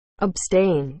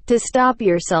Abstain, to stop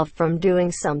yourself from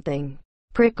doing something.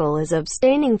 Prickle is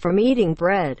abstaining from eating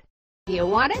bread. Do you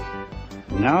want it?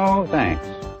 No, thanks.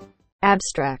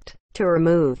 Abstract, to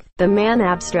remove. The man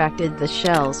abstracted the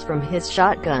shells from his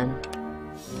shotgun.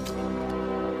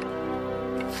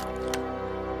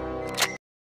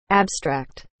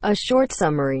 Abstract, a short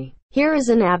summary. Here is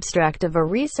an abstract of a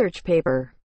research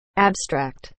paper.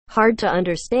 Abstract, hard to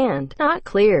understand, not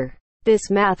clear.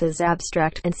 This math is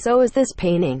abstract, and so is this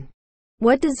painting.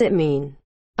 What does it mean?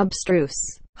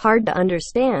 Abstruse, hard to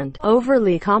understand,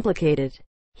 overly complicated.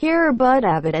 Here are Bud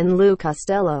Abbott and Lou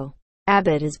Costello.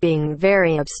 Abbott is being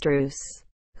very abstruse.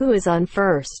 Who is on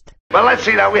first? Well, let's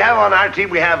see now. We have on our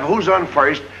team, we have who's on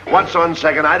first, what's on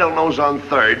second, I don't know's on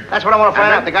third. That's what I want to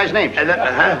find out, the guy's name.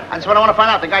 That's what I want to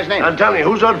find out, the guy's name. I'm telling you,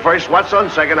 who's on first, what's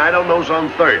on second, I don't know's on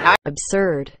third.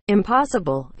 Absurd,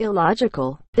 impossible,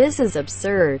 illogical. This is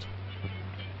absurd.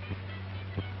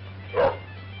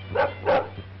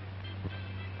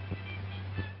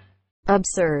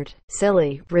 Absurd,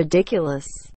 silly, ridiculous.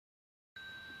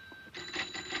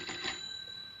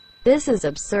 This is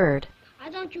absurd. Why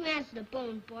don't you answer the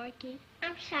phone, Barky?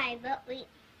 I'm sorry, Buckwheat.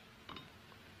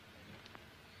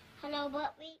 Hello,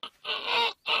 Buckwheat.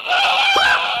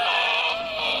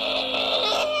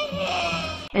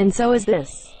 And so is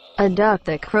this. A duck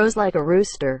that crows like a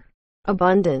rooster.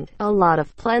 Abundant, a lot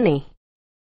of plenty.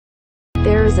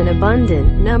 There is an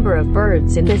abundant number of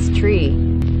birds in this tree.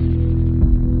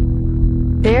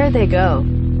 There they go.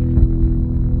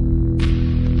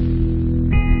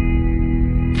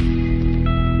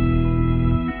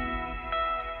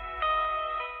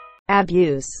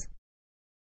 Abuse.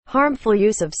 Harmful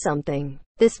use of something.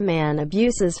 This man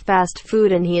abuses fast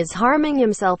food and he is harming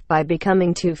himself by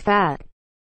becoming too fat.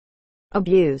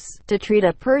 Abuse. To treat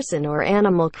a person or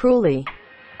animal cruelly.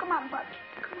 Come on, Bucky.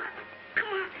 Come on.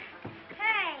 Come on.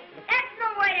 Hey, that's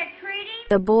no way to treat him.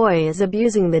 The boy is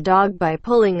abusing the dog by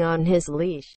pulling on his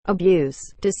leash. Abuse.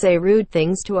 To say rude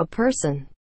things to a person.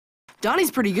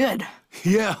 Donnie's pretty good.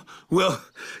 Yeah, well,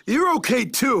 you're okay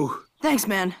too. Thanks,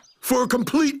 man. For a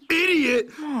complete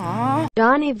idiot! Aww.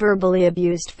 Donnie verbally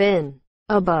abused Finn.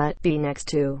 Abut, be next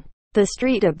to. The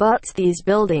street abuts these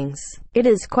buildings. It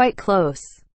is quite close.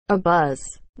 Abuzz.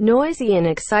 Noisy and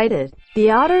excited. The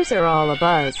otters are all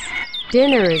abuzz.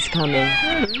 Dinner is coming.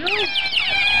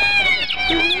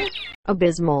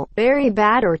 Abysmal. Very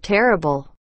bad or terrible.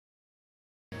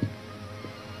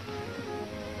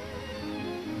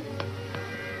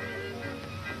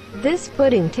 This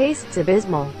pudding tastes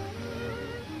abysmal.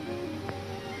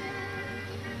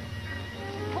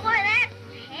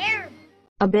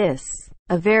 Abyss.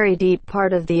 A very deep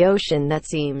part of the ocean that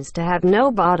seems to have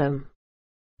no bottom.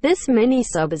 This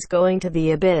mini-sub is going to the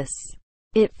abyss.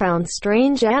 It found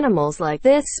strange animals like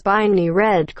this spiny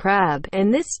red crab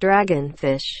and this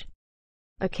dragonfish.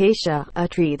 Acacia, a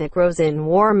tree that grows in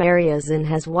warm areas and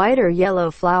has white or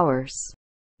yellow flowers.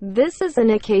 This is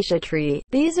an acacia tree.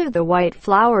 These are the white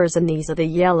flowers and these are the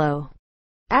yellow.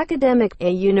 Academic, a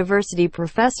university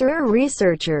professor or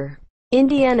researcher.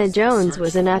 Indiana Jones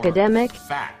was an academic.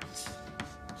 Facts,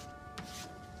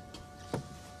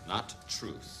 not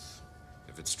truth.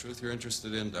 If it's truth you're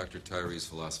interested in, Dr. Tyree's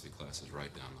philosophy class is right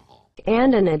down the hall.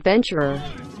 And an adventurer.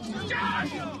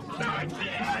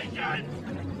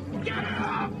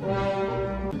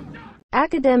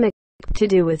 Academic, to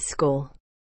do with school.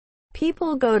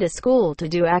 People go to school to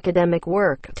do academic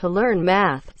work, to learn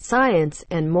math, science,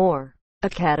 and more.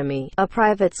 Academy, a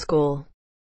private school.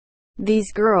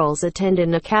 These girls attend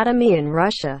an academy in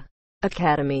Russia.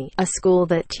 Academy, a school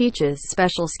that teaches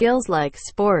special skills like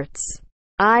sports.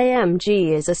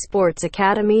 IMG is a sports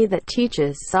academy that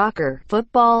teaches soccer,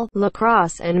 football,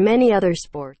 lacrosse, and many other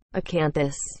sports.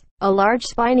 Acanthus, a large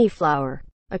spiny flower.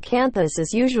 Acanthus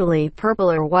is usually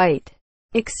purple or white.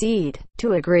 Exceed,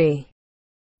 to agree.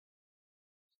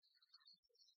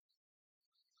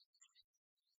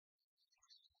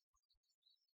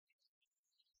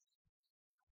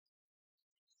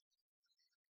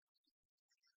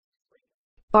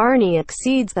 Barney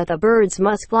exceeds that the birds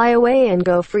must fly away and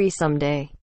go free someday.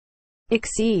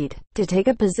 Exceed, to take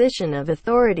a position of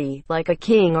authority, like a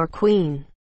king or queen.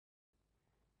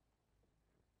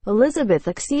 Elizabeth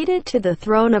acceded to the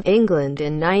throne of England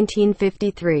in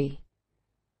 1953.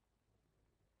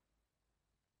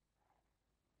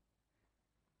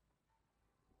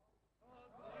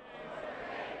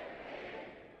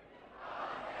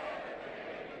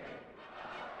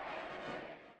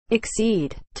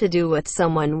 Exceed, to do what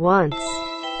someone wants.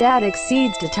 Dad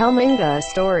exceeds to tell Minga a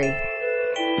story.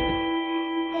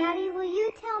 Daddy, will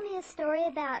you tell me a story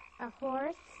about a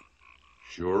horse?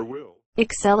 Sure will.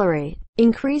 Accelerate.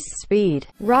 Increase speed.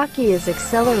 Rocky is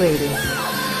accelerating.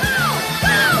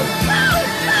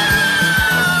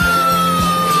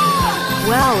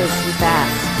 Wow, is he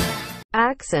fast.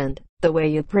 Accent. The way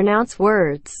you pronounce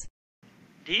words.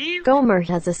 Duke? Gomer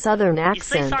has a southern You see,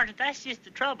 accent. Sergeant, that's just the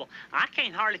trouble. I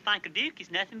can't hardly think of Duke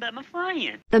as nothing but my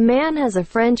friend. The man has a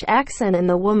French accent and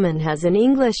the woman has an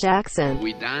English accent.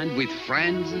 We dined with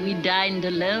friends. We dined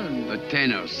alone. A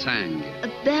tenor sang. A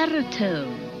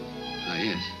baritone. Ah,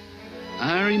 yes.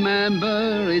 I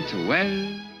remember it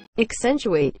well.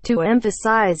 Accentuate. To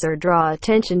emphasize or draw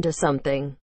attention to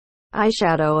something.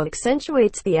 Eyeshadow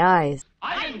accentuates the eyes.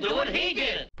 I didn't do it, he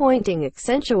did. Pointing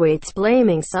accentuates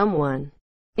blaming someone.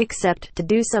 Except to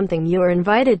do something you are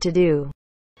invited to do.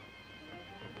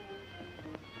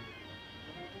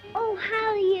 Oh,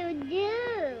 how do you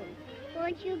do?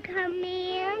 Won't you come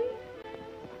in?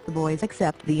 The boys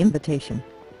accept the invitation.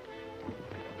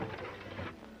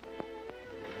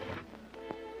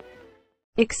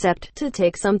 Except to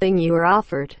take something you are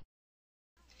offered.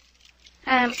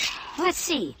 Let's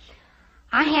see.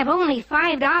 I have only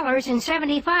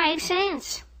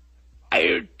 $5.75.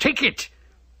 I'll take it.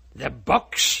 The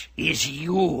box is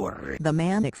yours. The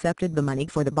man accepted the money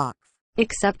for the box.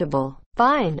 Acceptable.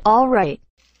 Fine. All right.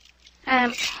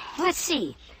 Let's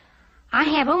see. I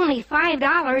have only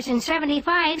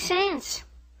 $5.75.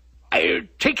 I'll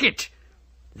take it.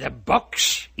 The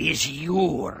box is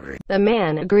yours. The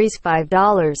man agrees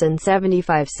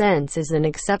 $5.75 is an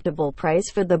acceptable price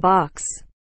for the box.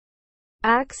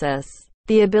 Access.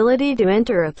 The ability to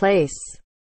enter a place.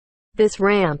 This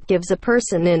ramp gives a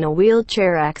person in a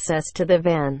wheelchair access to the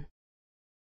van.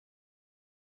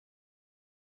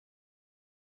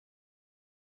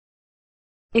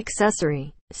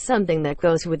 Accessory. Something that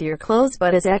goes with your clothes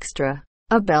but is extra.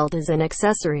 A belt is an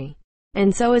accessory.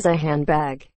 And so is a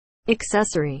handbag.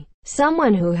 Accessory.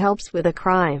 Someone who helps with a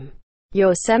crime.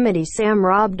 Yosemite Sam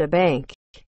robbed a bank.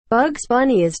 Bugs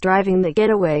Bunny is driving the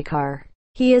getaway car.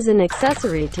 He is an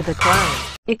accessory to the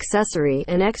crime. Accessory.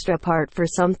 An extra part for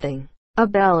something. A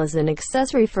bell is an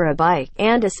accessory for a bike,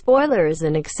 and a spoiler is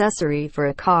an accessory for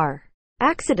a car.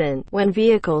 Accident. When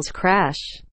vehicles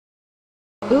crash.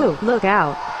 Ooh, look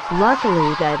out.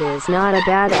 Luckily that is not a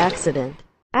bad accident.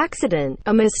 Accident.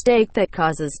 A mistake that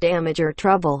causes damage or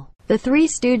trouble. The Three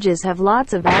Stooges have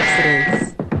lots of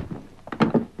accidents.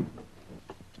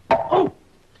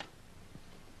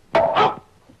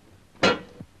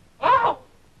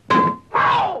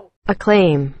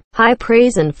 Acclaim. High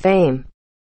praise and fame.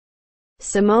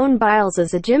 Simone Biles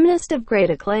is a gymnast of great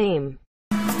acclaim.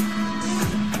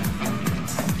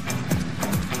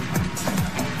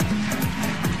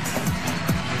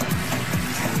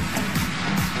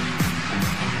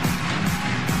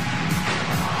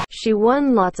 She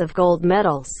won lots of gold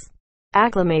medals.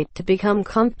 Acclimate. To become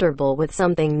comfortable with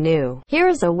something new. Here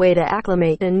is a way to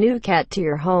acclimate a new cat to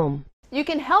your home. You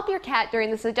can help your cat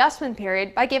during this adjustment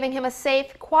period by giving him a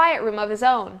safe, quiet room of his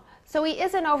own, so he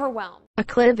isn't overwhelmed.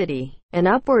 Acclivity. An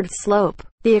upward slope.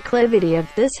 The acclivity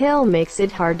of this hill makes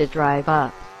it hard to drive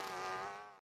up.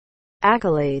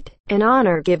 Accolade. An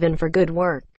honor given for good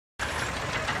work.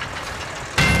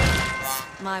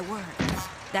 My word,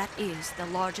 that is the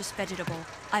largest vegetable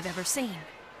I've ever seen.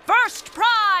 First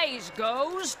prize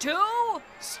goes to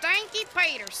Stinky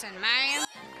Peterson, man.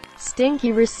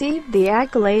 Stinky received the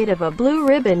accolade of a blue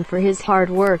ribbon for his hard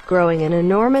work growing an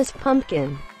enormous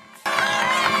pumpkin.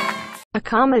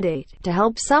 Accommodate. To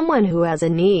help someone who has a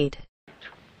need.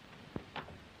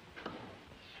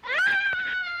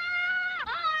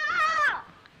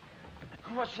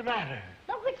 What's the matter?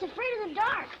 Look, it's afraid of the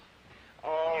dark.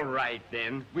 All right,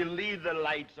 then. We'll leave the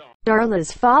lights on.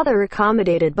 Darla's father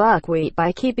accommodated Buckwheat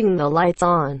by keeping the lights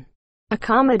on.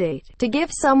 Accommodate. To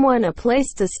give someone a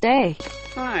place to stay.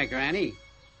 Hi, Granny.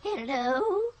 Hello,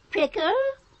 Prickle.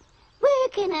 Where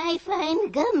can I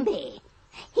find Gumby?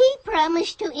 He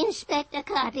promised to inspect a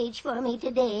cottage for me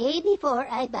today before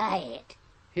I buy it.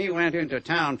 He went into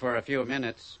town for a few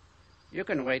minutes. You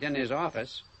can wait in his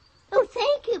office. Oh,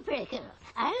 thank you, Prickle.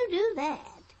 I'll do that.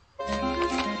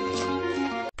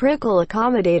 Prickle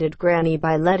accommodated Granny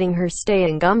by letting her stay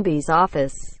in Gumby's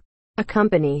office.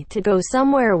 Accompany. To go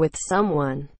somewhere with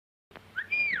someone.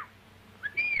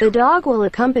 The dog will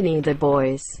accompany the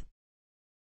boys.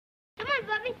 Come on,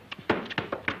 Bubby.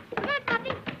 Come on,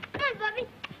 Bubby. Come on, Bubby.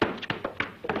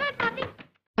 Come on, Bubby.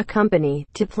 Accompany.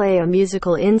 To play a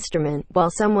musical instrument while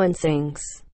someone sings.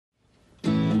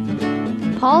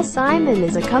 Paul Simon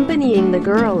is accompanying the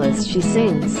girl as she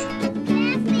sings.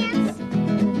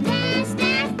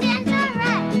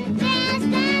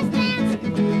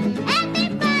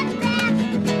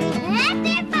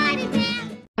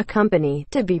 company,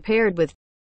 to be paired with.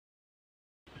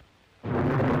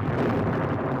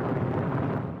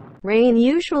 Rain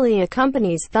usually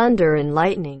accompanies thunder and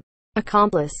lightning.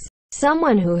 Accomplice.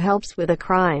 Someone who helps with a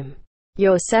crime.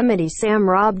 Yosemite Sam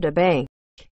robbed a bank.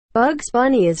 Bugs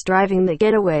Bunny is driving the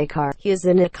getaway car. He is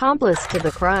an accomplice to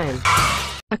the crime.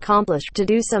 Accomplish. To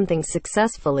do something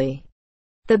successfully.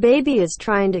 The baby is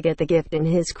trying to get the gift in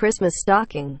his Christmas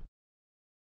stocking.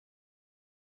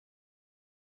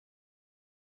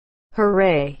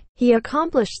 Hooray! He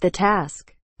accomplished the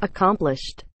task.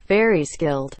 Accomplished. Very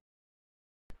skilled.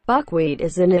 Buckwheat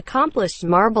is an accomplished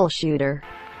marble shooter.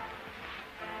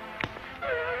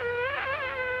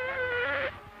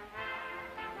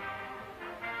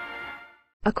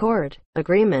 Accord.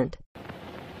 Agreement.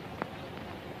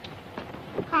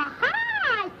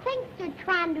 Ha-ha! I think they're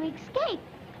trying to escape.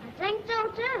 I think so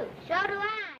too. So do I.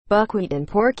 Buckwheat and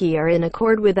Porky are in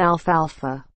accord with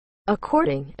alfalfa.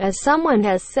 According, as someone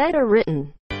has said or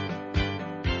written.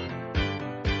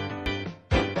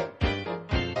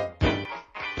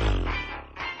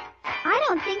 I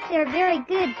don't think they're very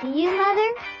good, do you,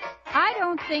 Mother? I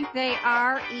don't think they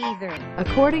are either.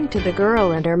 According to the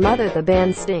girl and her mother, the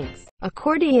band stinks.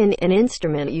 Accordion, an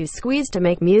instrument you squeeze to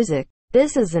make music.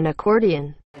 This is an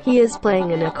accordion. He is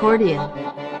playing an accordion.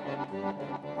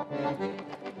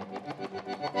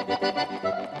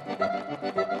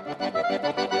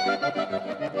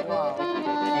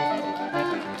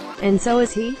 And so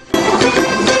is he.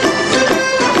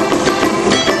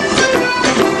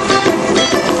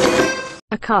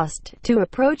 Accost. To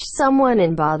approach someone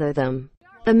and bother them.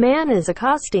 The man is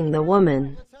accosting the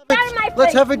woman.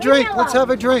 Let's have a drink. Let's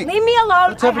have a drink. Leave me alone.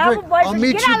 Let's have a drink. I'll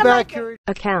meet you back here.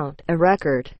 Account. A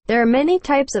record. There are many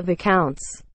types of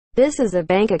accounts. This is a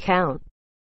bank account.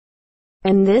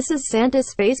 And this is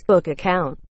Santa's Facebook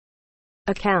account.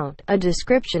 Account. A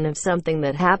description of something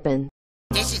that happened.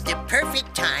 This is the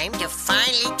perfect time to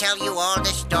finally tell you all the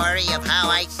story of how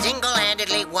I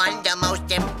single-handedly won the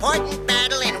most important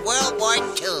battle in World War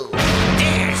II.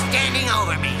 There, standing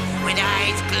over me, with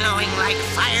eyes glowing like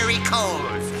fiery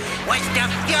coals, was the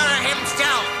Fuhrer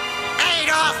himself,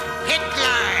 Adolf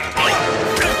Hitler!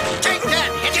 Take that,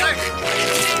 Hitler!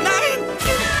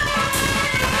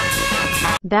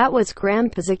 That was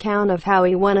Grandpa's account of how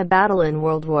he won a battle in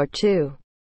World War II.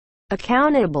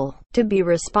 Accountable. To be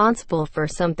responsible for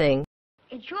something.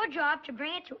 It's your job to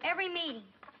bring it to every meeting.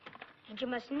 And you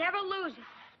must never lose it,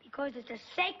 because it's a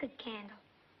sacred candle.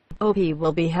 OP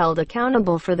will be held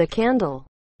accountable for the candle.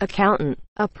 Accountant.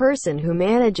 A person who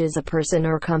manages a person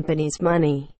or company's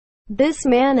money. This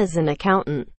man is an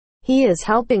accountant. He is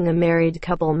helping a married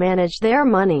couple manage their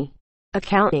money.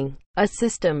 Accounting. A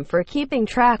system for keeping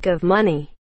track of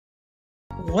money.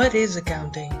 What is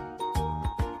accounting?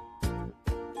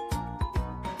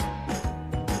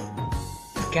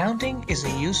 Accounting is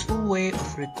a useful way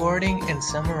of recording and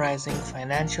summarizing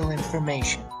financial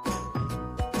information.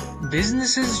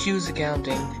 Businesses use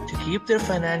accounting to keep their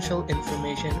financial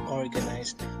information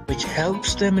organized, which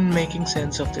helps them in making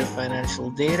sense of their financial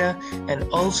data and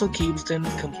also keeps them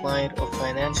compliant of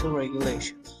financial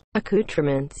regulations.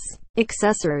 Accoutrements.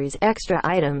 Accessories, extra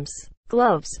items.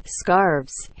 Gloves,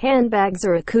 scarves, handbags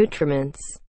or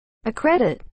accoutrements.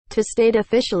 Accredit. To state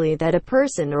officially that a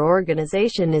person or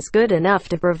organization is good enough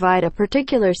to provide a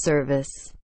particular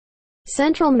service.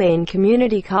 Central Maine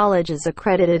Community College is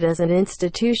accredited as an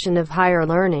institution of higher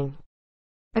learning.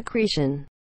 Accretion.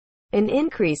 An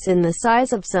increase in the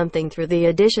size of something through the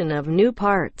addition of new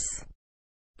parts.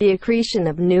 The accretion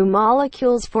of new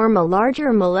molecules form a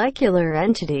larger molecular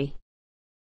entity.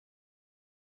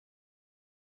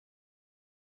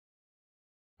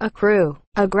 Accrue.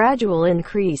 A gradual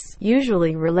increase,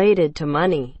 usually related to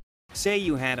money. Say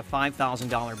you had a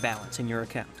 $5,000 balance in your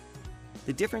account.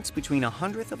 The difference between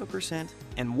 0.1%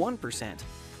 and 1%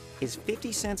 is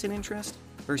 50 cents in interest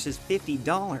versus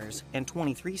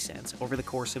 $50.23 over the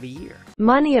course of a year.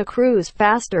 Money accrues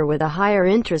faster with a higher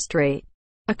interest rate.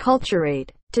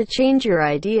 Acculturate. To change your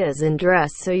ideas and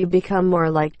dress so you become more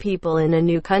like people in a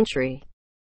new country.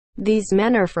 These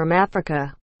men are from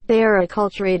Africa. They are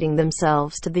acculturating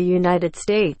themselves to the United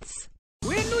States.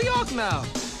 We're in New York now.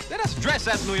 Let us dress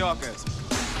as New Yorkers.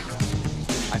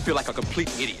 I feel like a complete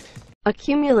idiot.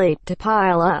 Accumulate. To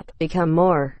pile up, become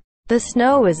more. The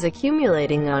snow is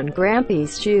accumulating on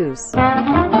Grampy's shoes.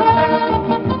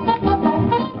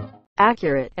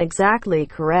 Accurate. Exactly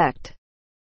correct.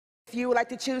 If you would like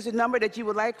to choose a number that you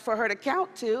would like for her to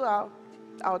count to,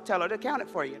 I'll tell her to count it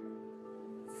for you.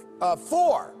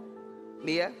 4.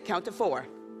 Mia, count to 4.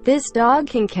 This dog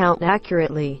can count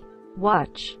accurately.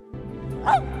 Watch.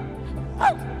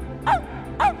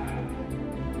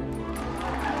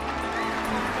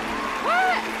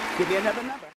 Give me another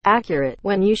number. Accurate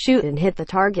when you shoot and hit the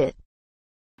target.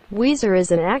 Weezer is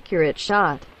an accurate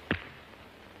shot.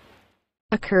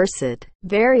 Accursed,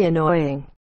 very annoying.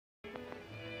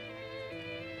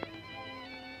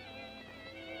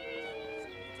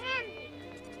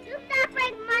 You stop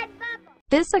breaking my bubble.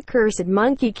 This accursed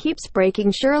monkey keeps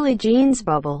breaking Shirley Jean's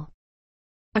bubble.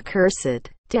 Accursed,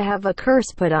 to have a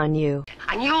curse put on you.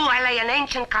 On you I lay an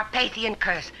ancient Carpathian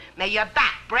curse. May your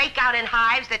back break out in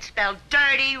hives that spell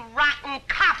dirty, rotten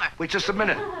copper. Wait just a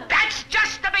minute. That's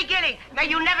just the beginning. May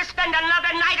you never spend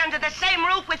another night under the same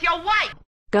roof with your wife.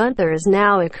 Gunther is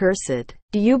now accursed.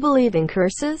 Do you believe in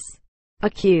curses?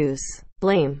 Accuse.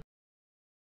 Blame.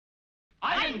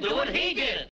 I didn't do it, he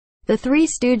did. The Three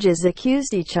Stooges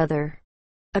accused each other.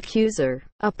 Accuser,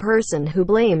 a person who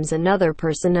blames another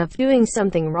person of doing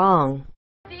something wrong.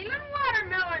 Stealing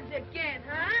watermelons again,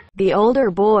 huh? The older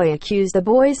boy accused the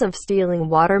boys of stealing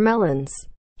watermelons.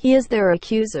 He is their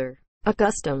accuser,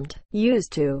 accustomed,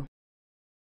 used to.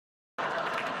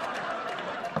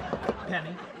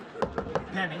 Penny.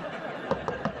 Penny.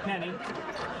 Penny.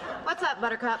 What's up,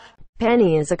 Buttercup?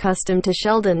 Penny is accustomed to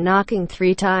Sheldon knocking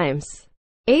 3 times.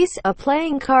 Ace, a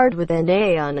playing card with an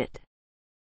A on it.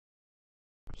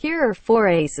 Here are 4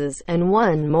 aces and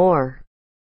 1 more.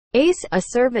 Ace, a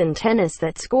serve in tennis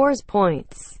that scores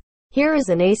points. Here is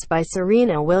an ace by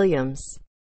Serena Williams.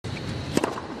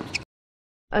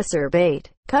 A serbate,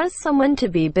 cause someone to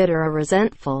be bitter or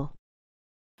resentful.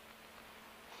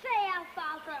 Say,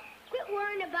 Alfalfa, quit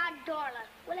worrying about Darla.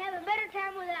 We'll have a better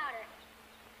time without her.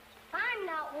 I'm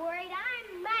not worried,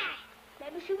 I'm mad.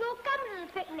 Maybe she will come to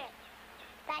the picnic.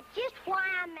 That's just why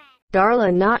I'm mad.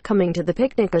 Darla not coming to the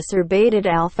picnic acerbated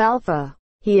Alfalfa.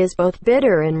 He is both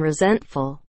bitter and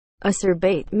resentful.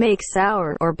 Acerbate makes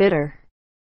sour or bitter.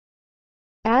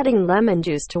 Adding lemon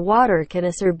juice to water can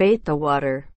acerbate the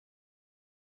water.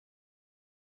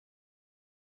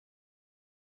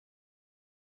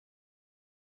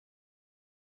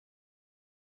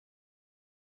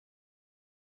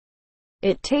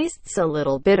 It tastes a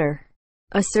little bitter.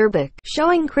 Acerbic,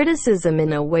 showing criticism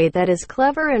in a way that is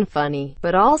clever and funny,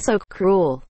 but also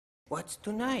cruel. What's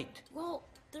tonight? Well,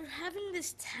 they're having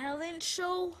this talent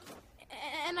show,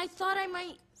 and I thought I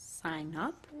might... Sign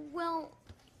up? Well,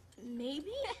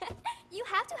 maybe? You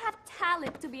have to have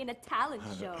talent to be in a talent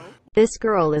show. This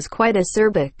girl is quite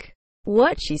acerbic.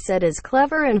 What she said is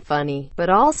clever and funny, but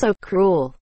also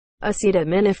cruel.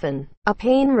 Acetaminophen, a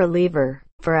pain reliever.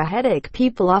 For a headache,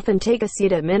 people often take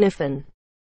acetaminophen.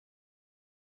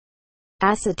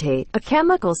 Acetate, a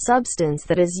chemical substance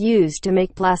that is used to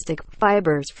make plastic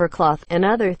fibers for cloth and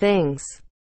other things.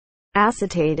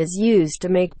 Acetate is used to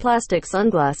make plastic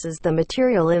sunglasses, the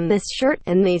material in this shirt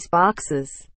and these boxes.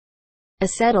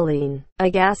 Acetylene, a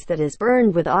gas that is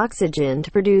burned with oxygen to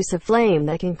produce a flame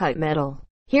that can cut metal.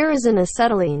 Here is an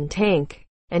acetylene tank,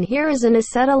 and here is an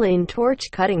acetylene torch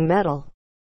cutting metal.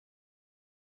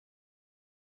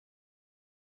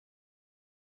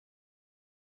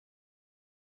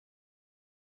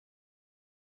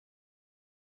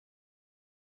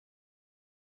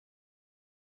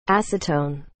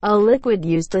 Acetone, a liquid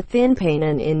used to thin paint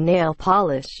and in nail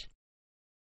polish.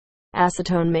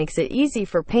 Acetone makes it easy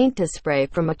for paint to spray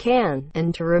from a can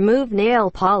and to remove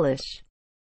nail polish.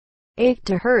 Ache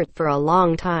to hurt for a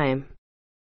long time.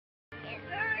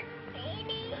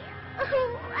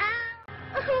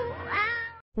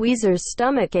 Weezer's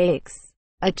stomach aches.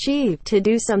 Achieved to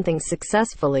do something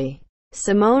successfully.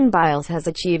 Simone Biles has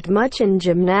achieved much in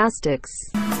gymnastics.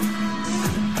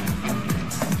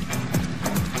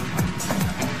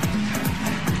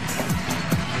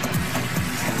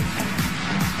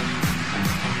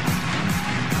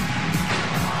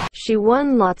 She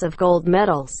won lots of gold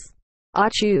medals.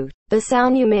 Achoo, the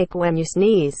sound you make when you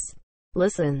sneeze.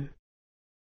 Listen.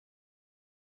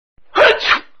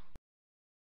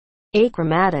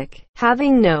 Achromatic,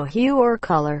 having no hue or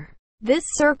color. This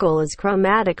circle is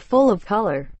chromatic, full of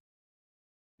color.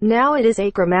 Now it is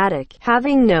achromatic,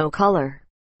 having no color.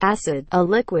 Acid, a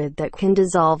liquid that can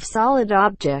dissolve solid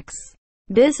objects.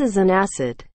 This is an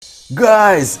acid.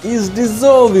 Guys, it's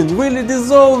dissolving, really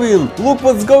dissolving! Look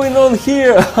what's going on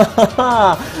here!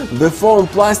 The foam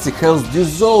plastic has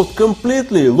dissolved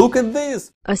completely, look at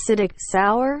this! Acidic,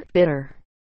 sour, bitter.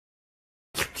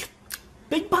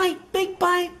 Big bite, big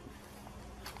bite!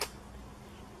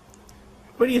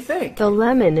 What do you think? The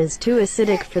lemon is too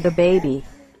acidic for the baby.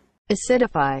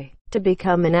 Acidify, to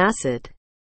become an acid.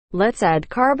 Let's add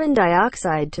carbon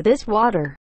dioxide to this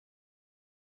water.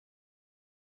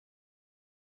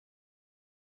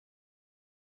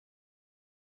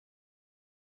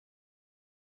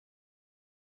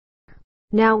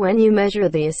 Now when you measure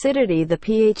the acidity, the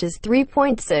pH is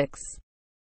 3.6.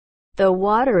 The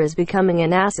water is becoming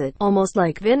an acid, almost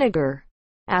like vinegar.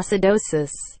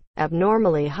 Acidosis.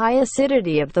 Abnormally high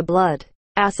acidity of the blood.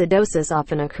 Acidosis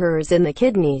often occurs in the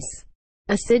kidneys.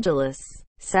 Acidulous.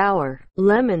 Sour.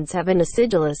 Lemons have an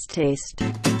acidulous taste.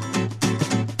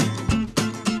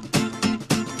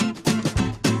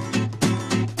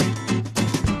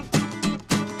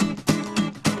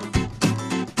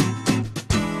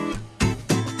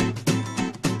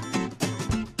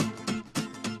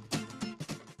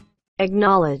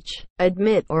 Acknowledge,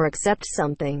 admit or accept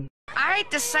something. I hate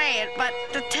to say it, but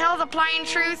to tell the plain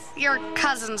truth, your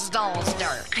cousin's dull's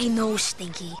dirt. I know,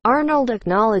 Stinky. Arnold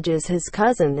acknowledges his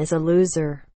cousin is a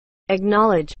loser.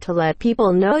 Acknowledge, to let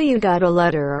people know you got a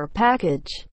letter or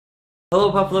package.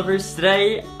 Hello, pup lovers.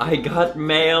 Today, I got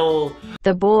mail.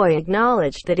 The boy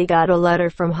acknowledged that he got a letter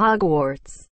from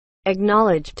Hogwarts.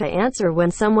 Acknowledge, to answer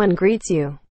when someone greets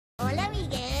you. Hola,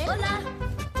 Miguel. Hola.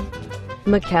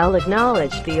 Mikkel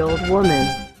acknowledged the old woman.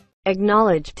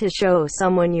 Acknowledge, to show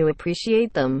someone you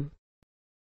appreciate them.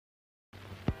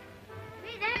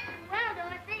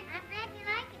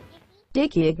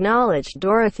 Dickie acknowledged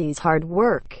Dorothy's hard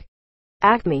work.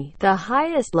 Acme, the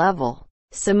highest level.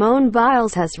 Simone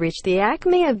Biles has reached the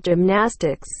acme of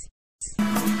gymnastics.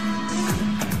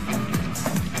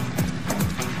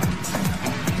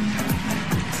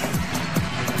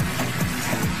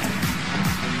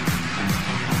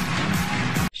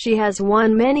 She has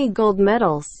won many gold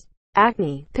medals.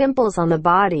 Acne, pimples on the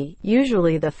body,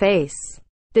 usually the face.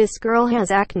 This girl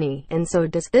has acne, and so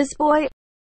does this boy.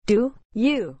 Do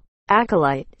you?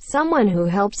 Acolyte, someone who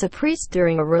helps a priest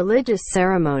during a religious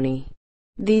ceremony.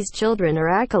 These children are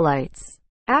acolytes.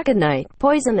 Aconite,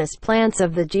 poisonous plants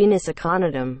of the genus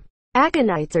Aconitum.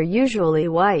 Aconites are usually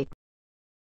white,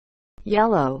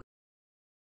 yellow,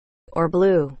 or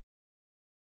blue.